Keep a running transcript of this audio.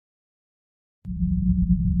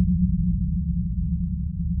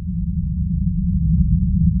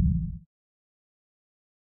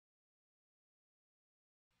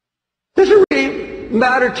Does it really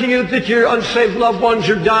matter to you that your unsaved loved ones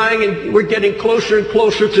are dying and we're getting closer and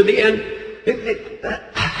closer to the end?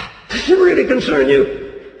 Does it really concern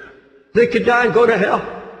you? They could die and go to hell.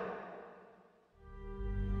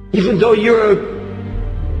 Even though you're a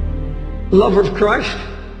lover of Christ.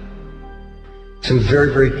 Some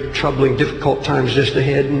very, very troubling, difficult times just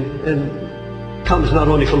ahead, and comes not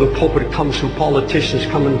only from the pulpit, it comes from politicians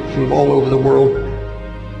coming from all over the world.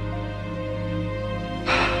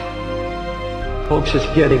 Folks, it's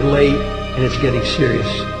getting late and it's getting serious.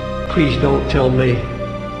 Please don't tell me.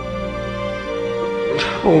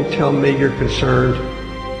 Don't tell me you're concerned.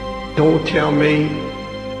 Don't tell me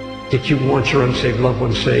that you want your unsaved loved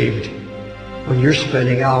one saved when you're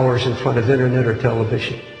spending hours in front of internet or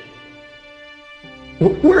television.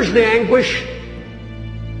 Where's the anguish?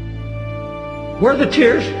 Where are the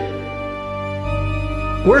tears?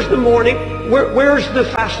 Where's the mourning? Where's the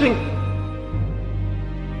fasting?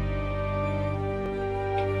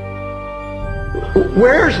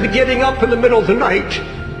 Where's the getting up in the middle of the night?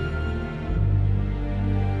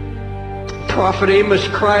 Prophet Amos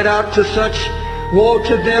cried out to such, woe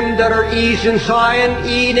to them that are eased in Zion,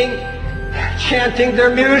 eating, chanting their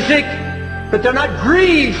music, but they're not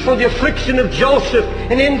grieved for the affliction of Joseph.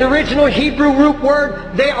 And in the original Hebrew root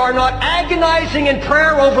word, they are not agonizing in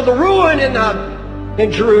prayer over the ruin in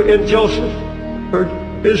Joseph or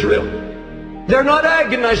Israel. They're not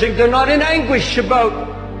agonizing. They're not in anguish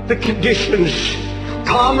about the conditions.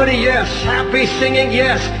 Comedy, yes. Happy singing,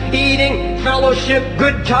 yes. Eating, fellowship,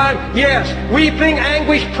 good time, yes. Weeping,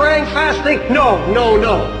 anguish, praying, fasting, no, no,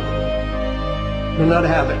 no. Do not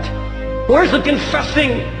have it. Where's the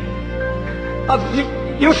confessing of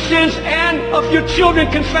your sins and of your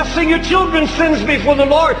children, confessing your children's sins before the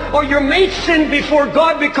Lord, or your mate's sin before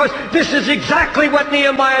God? Because this is exactly what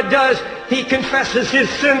Nehemiah does. He confesses his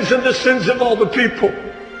sins and the sins of all the people.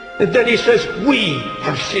 And then he says, we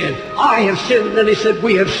have sinned. I have sinned. And then he said,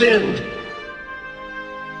 we have sinned.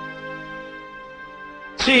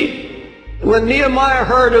 See, when Nehemiah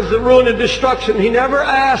heard of the ruin and destruction, he never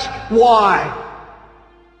asked why.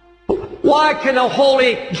 Why can a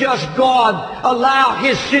holy, just God allow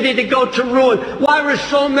his city to go to ruin? Why were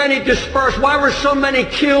so many dispersed? Why were so many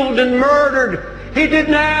killed and murdered? He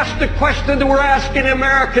didn't ask the question that we're asking in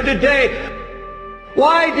America today.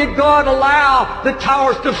 Why did God allow the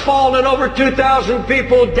towers to fall and over 2,000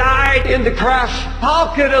 people died in the crash?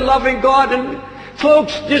 How could a loving God, and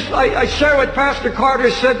folks, I share what Pastor Carter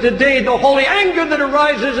said today, the holy anger that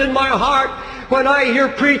arises in my heart when I hear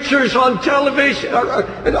preachers on television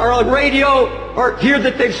or on radio, or hear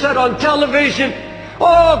that they've said on television,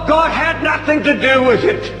 oh, God had nothing to do with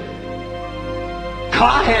it.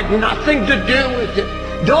 God had nothing to do with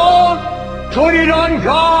it. Don't put it on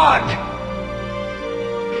God.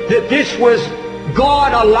 That this was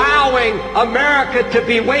God allowing America to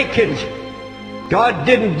be awakened. God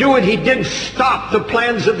didn't do it. He didn't stop the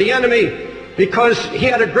plans of the enemy because he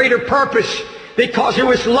had a greater purpose. Because there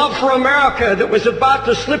was love for America that was about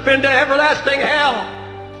to slip into everlasting hell.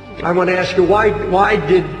 I want to ask you, why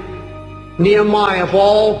did Nehemiah, of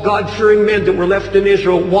all God-fearing men that were left in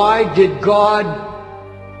Israel, why did God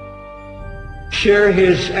share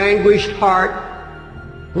his anguished heart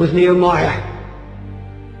with Nehemiah?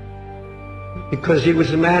 Because he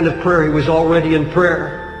was a man of prayer. He was already in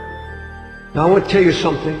prayer. Now I want to tell you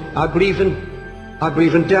something. I believe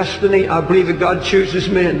in destiny. I believe that God chooses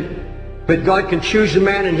men. But God can choose a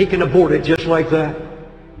man and he can abort it just like that.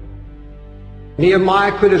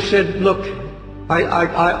 Nehemiah could have said, look,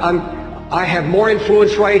 I have more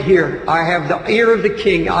influence right here. I have the ear of the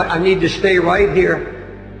king. I need to stay right here.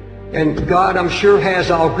 And God, I'm sure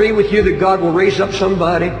I'll agree with you that God will raise up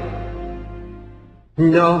somebody.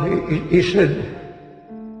 No, he said,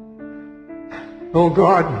 oh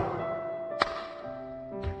God,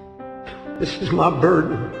 this is my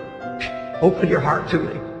burden. Open your heart to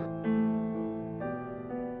me.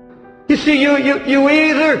 You see, you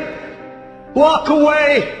either walk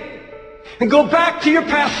away and go back to your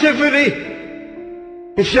passivity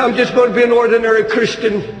and say, I'm just going to be an ordinary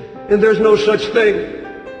Christian, and there's no such thing.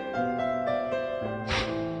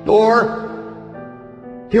 Or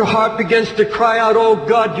your heart begins to cry out, oh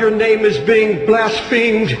God, your name is being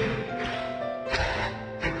blasphemed.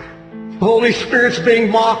 The Holy Spirit's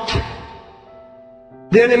being mocked.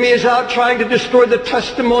 The enemy is out trying to destroy the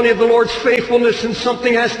testimony of the Lord's faithfulness, and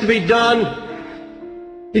something has to be done.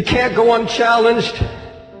 You can't go unchallenged.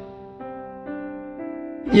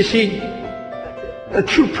 You see, a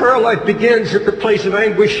true prayer life begins at the place of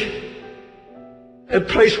anguish. a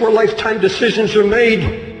place where lifetime decisions are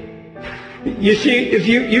made. You see, if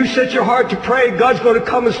you set your heart to pray, God's going to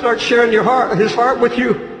come and start sharing His heart with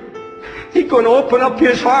you. He's going to open up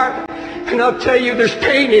His heart. And I'll tell you, there's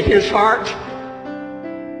pain in His heart.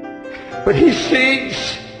 But He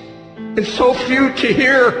sees, and so few to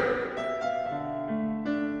hear.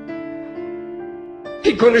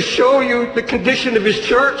 He's going to show you the condition of His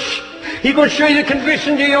church. He's going to show you the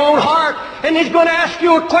condition of your own heart. And He's going to ask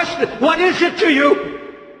you a question. What is it to you?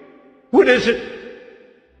 What is it?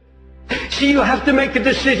 See, you have to make a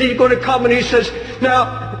decision. You're going to come and He says,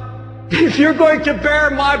 now, if you're going to bear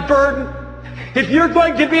my burden, if you're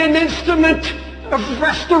going to be an instrument of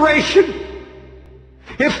restoration,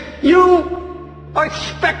 if you are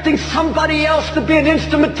expecting somebody else to be an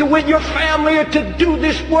instrument to win your family or to do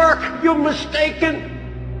this work, you're mistaken.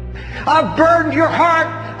 I've burdened your heart.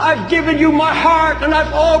 I've given you my heart, and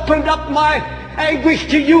I've opened up my anguish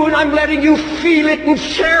to you, and I'm letting you feel it and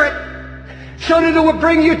share it so that it will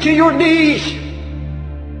bring you to your knees.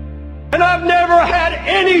 And I've never had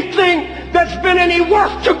anything that's been any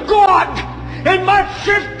worth to God in my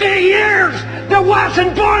 50 years that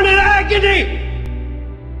wasn't born in agony.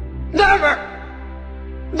 Never.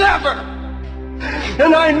 Never.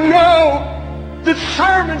 And I know that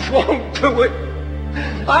sermons won't do it.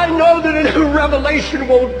 I know that a new revelation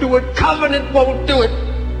won't do it. Covenant won't do it.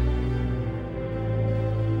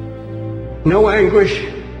 No anguish.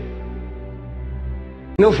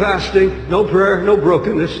 No fasting. No prayer. No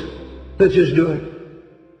brokenness. Let's just do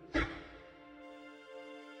it.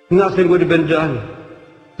 Nothing would have been done.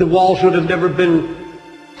 The walls would have never been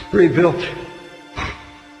rebuilt.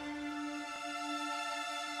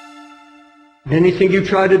 Anything you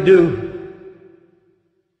try to do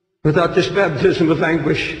without this baptism of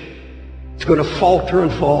anguish, it's going to falter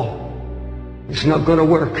and fall. It's not going to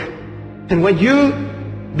work. And when you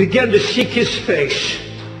begin to seek His face,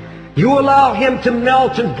 you allow Him to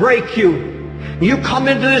melt and break you. You come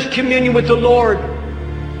into this communion with the Lord.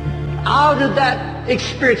 Out of that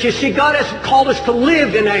experience, you see, God hasn't called us to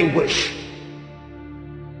live in anguish.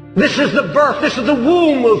 This is the birth, this is the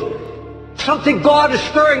womb of something God is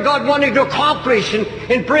stirring, God wanting to accomplish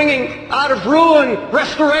in bringing out of ruin,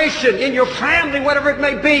 restoration in your family, whatever it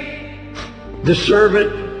may be. The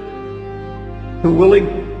servant who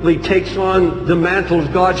willingly takes on the mantle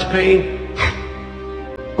of God's pain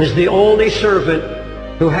is the only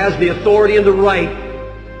servant who has the authority and the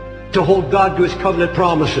right to hold God to His covenant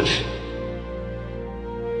promises.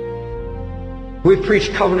 We've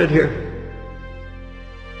preached covenant here,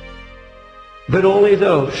 but only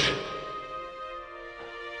those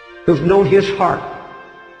who've known His heart,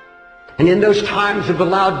 and in those times have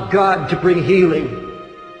allowed God to bring healing,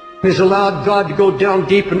 has allowed God to go down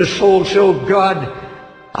deep in the soul and say, oh God,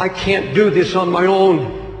 I can't do this on my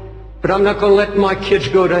own, but I'm not going to let my kids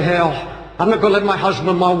go to hell. I'm not going to let my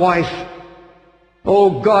husband, my wife.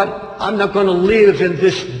 Oh God, I'm not going to live in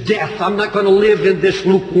this death. I'm not going to live in this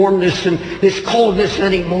lukewarmness and this coldness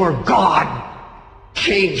anymore. God,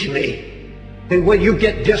 change me. And when you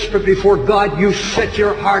get desperate before God, you set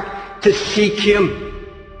your heart to seek Him.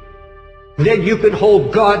 Then you can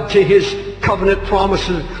hold God to His covenant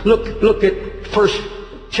promises. Look at first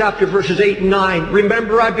chapter verses 8 and 9.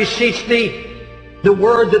 Remember, I beseech thee, the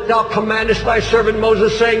word that thou commandest thy servant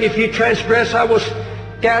Moses, saying, if you transgress, I will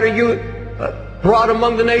scatter you abroad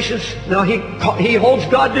among the nations. Now he holds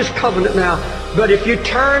God to His covenant now. But if you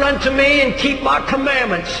turn unto me and keep my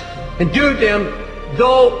commandments and do them,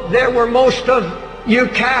 though there were most of you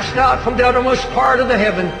cast out from the uttermost part of the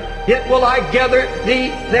heaven, yet will I gather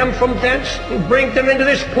them from thence and bring them into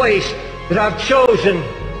this place that I've chosen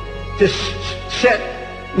to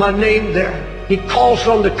set my name there. He calls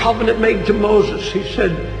on the covenant made to Moses. He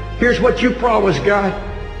said, here's what you promised, God.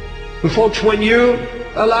 And folks, when you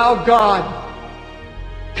allow God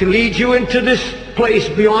to lead you into this place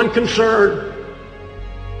beyond concern,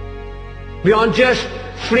 beyond just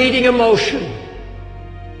fleeting emotion,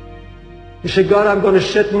 you say, God, I'm going to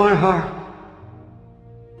set my heart.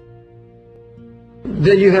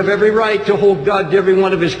 Then you have every right to hold God to every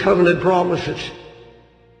one of His covenant promises.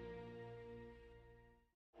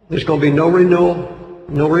 There's going to be no renewal,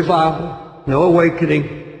 no revival, no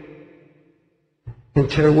awakening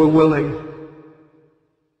until we're willing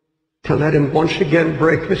to let Him once again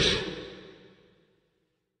break us.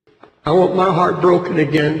 I want my heart broken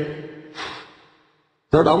again.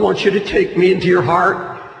 Lord, I want you to take me into your heart.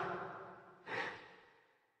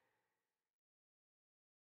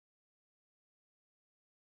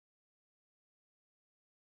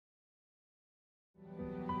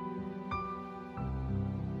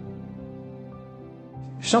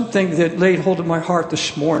 Something that laid hold of my heart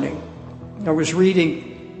this morning I was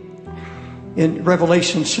reading in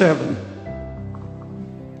Revelation 7.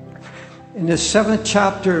 In the 7th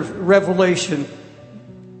chapter of Revelation,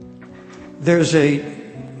 there's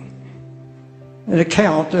an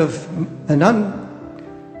account of an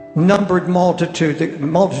unnumbered multitude, the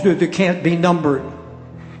multitude that can't be numbered,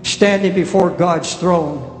 standing before God's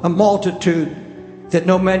throne, a multitude that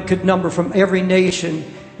no man could number, from every nation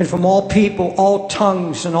and from all people, all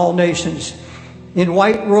tongues and all nations, in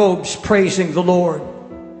white robes praising the Lord.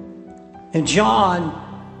 And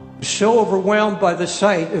John was so overwhelmed by the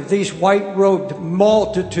sight of these white-robed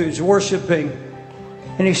multitudes worshiping,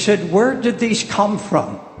 and he said, where did these come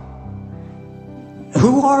from?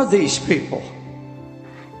 Who are these people?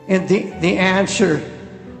 And the answer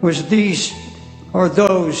was, these are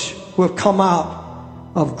those who have come out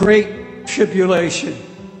of great tribulation.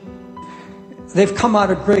 They've come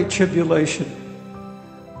out of great tribulation.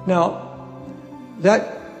 Now,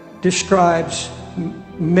 that describes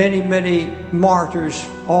many, many martyrs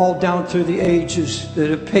all down through the ages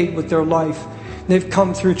that have paid with their life. They've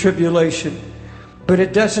come through tribulation. But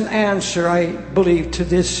it doesn't answer, I believe, to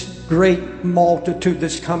this great multitude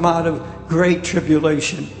that's come out of great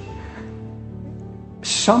tribulation.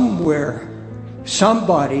 Somewhere,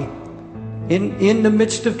 somebody in the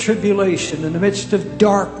midst of tribulation, in the midst of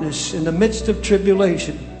darkness, in the midst of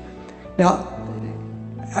tribulation. Now,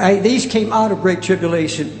 these came out of great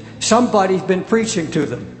tribulation. Somebody's been preaching to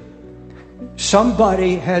them.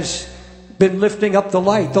 Somebody has been lifting up the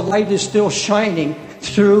light. The light is still shining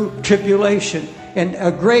through tribulation. And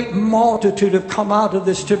a great multitude have come out of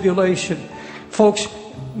this tribulation. Folks,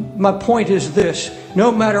 my point is this.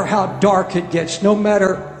 No matter how dark it gets, no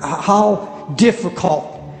matter how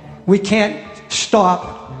difficult, we can't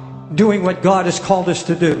stop doing what God has called us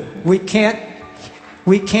to do. We can't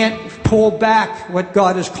pull back what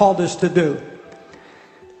God has called us to do.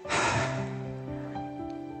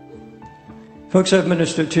 Folks, I've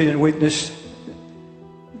ministered to you in weakness,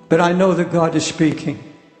 but I know that God is speaking.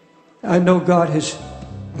 I know God is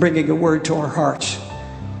bringing a word to our hearts.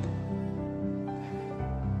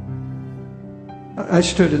 I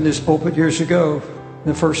stood in this pulpit years ago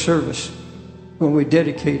in the first service when we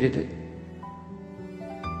dedicated it.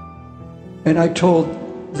 And I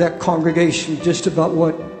told that congregation just about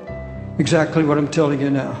exactly what I'm telling you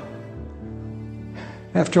now.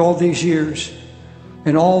 After all these years,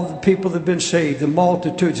 and all the people that have been saved, the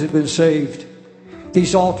multitudes have been saved,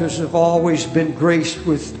 these altars have always been graced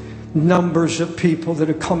with numbers of people that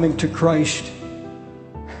are coming to Christ.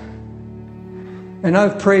 And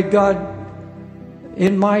I've prayed, God,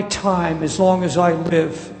 in my time, as long as I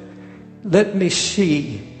live, let me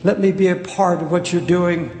see, let me be a part of what you're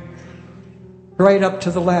doing right up to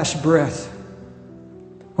the last breath,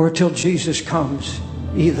 or till Jesus comes,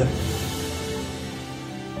 either.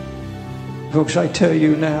 Folks, I tell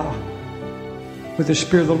you now, with the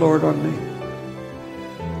Spirit of the Lord on me,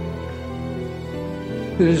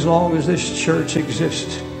 that as long as this church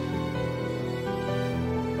exists,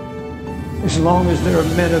 as long as there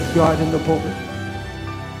are men of God in the pulpit,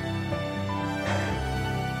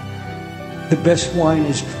 the best wine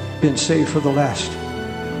has been saved for the last.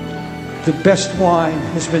 The best wine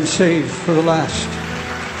has been saved for the last.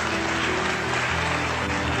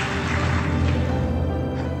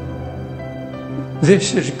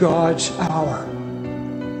 This is God's hour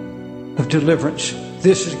of deliverance.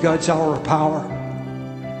 This is God's hour of power.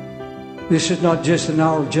 This is not just an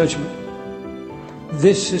hour of judgment.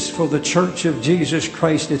 This is for the church of Jesus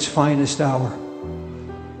Christ, its finest hour.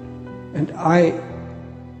 And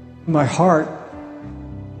my heart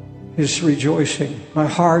is rejoicing. My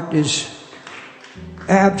heart is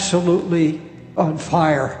absolutely on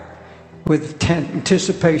fire with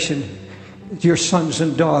anticipation. Your sons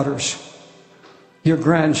and daughters, your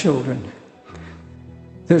grandchildren.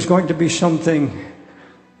 There's going to be something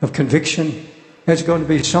of conviction. There's going to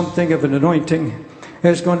be something of an anointing.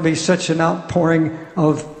 There's going to be such an outpouring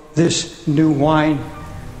of this new wine.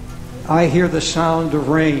 I hear the sound of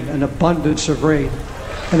rain, an abundance of rain,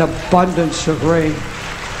 an abundance of rain.